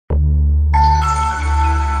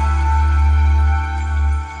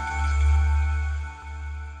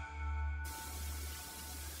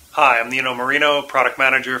Hi, I'm Nino Marino, Product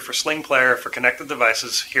Manager for SlingPlayer for Connected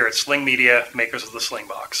Devices here at Sling Media, makers of the Sling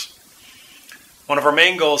Box. One of our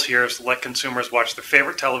main goals here is to let consumers watch their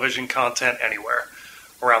favorite television content anywhere,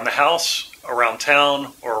 around the house, around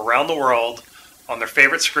town, or around the world, on their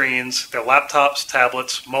favorite screens, their laptops,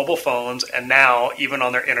 tablets, mobile phones, and now even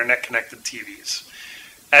on their internet-connected TVs.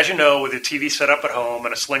 As you know, with your TV set up at home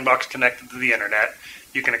and a Sling Box connected to the internet,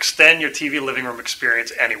 you can extend your TV living room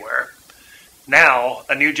experience anywhere. Now,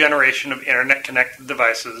 a new generation of internet-connected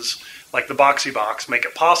devices like the Boxee Box make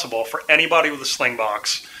it possible for anybody with a Sling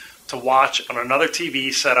Box to watch on another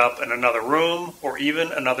TV set up in another room or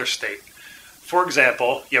even another state. For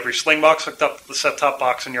example, you have your Sling Box hooked up to the set-top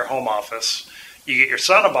box in your home office. You get your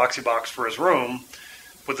son a Boxee Box for his room.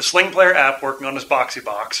 With the SlingPlayer app working on his Boxee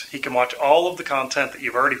Box, he can watch all of the content that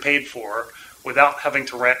you've already paid for without having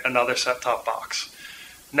to rent another set-top box.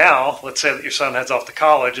 Now, let's say that your son heads off to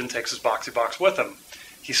college and takes his Boxee Box with him.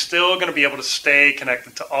 He's still going to be able to stay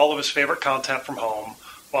connected to all of his favorite content from home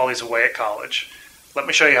while he's away at college. Let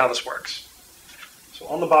me show you how this works. So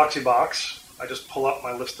on the Boxee Box, I just pull up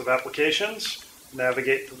my list of applications,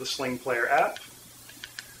 navigate to the SlingPlayer app,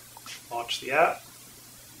 launch the app,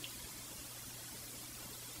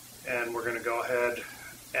 and we're going to go ahead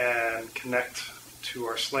and connect to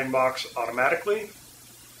our Sling Box automatically.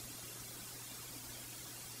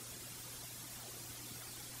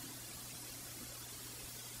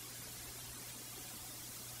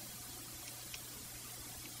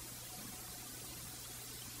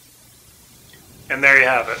 And there you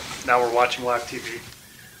have it. Now we're watching live TV.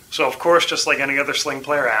 So of course, just like any other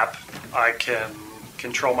SlingPlayer app, I can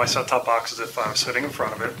control my set-top box as if I was sitting in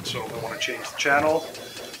front of it. So if I want to change the channel,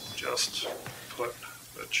 just put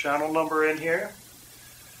the channel number in here.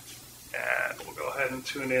 And we'll go ahead and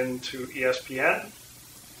tune in to ESPN.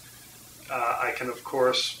 I can, of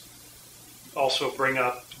course, also bring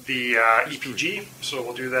up the EPG. So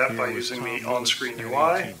we'll do that by using the on-screen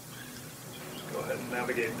UI. Go ahead and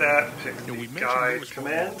navigate that, pick the guide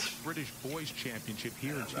command, British Boys Championship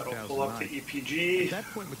here in that'll pull up the EPG,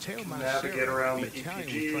 navigate around the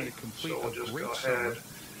EPG, so we'll just go ahead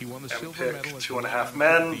and pick 2.5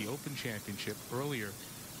 Men, the Open Championship earlier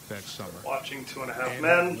that summer. Watching 2.5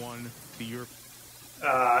 Men.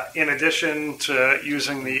 In addition to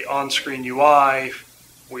using the on-screen UI,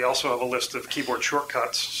 we also have a list of keyboard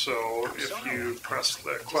shortcuts, so if you press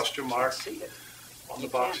the question mark on the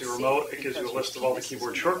Boxee remote, it gives you a list of all the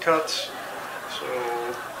keyboard shortcuts. So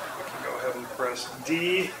we can go ahead and press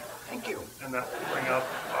D, and that will bring up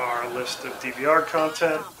our list of DVR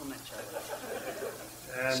content.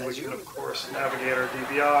 And we can, of course, navigate our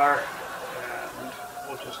DVR, and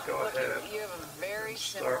we'll just go ahead and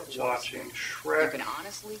start watching Shrek. You can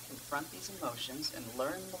honestly confront these emotions and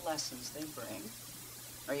learn the lessons they bring,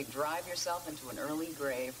 or you drive yourself into an early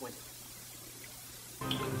grave with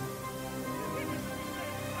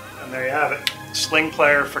And there you have it.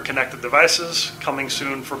 SlingPlayer for connected devices, coming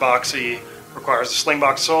soon for Boxee, requires a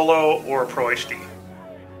Slingbox Solo or a Pro HD.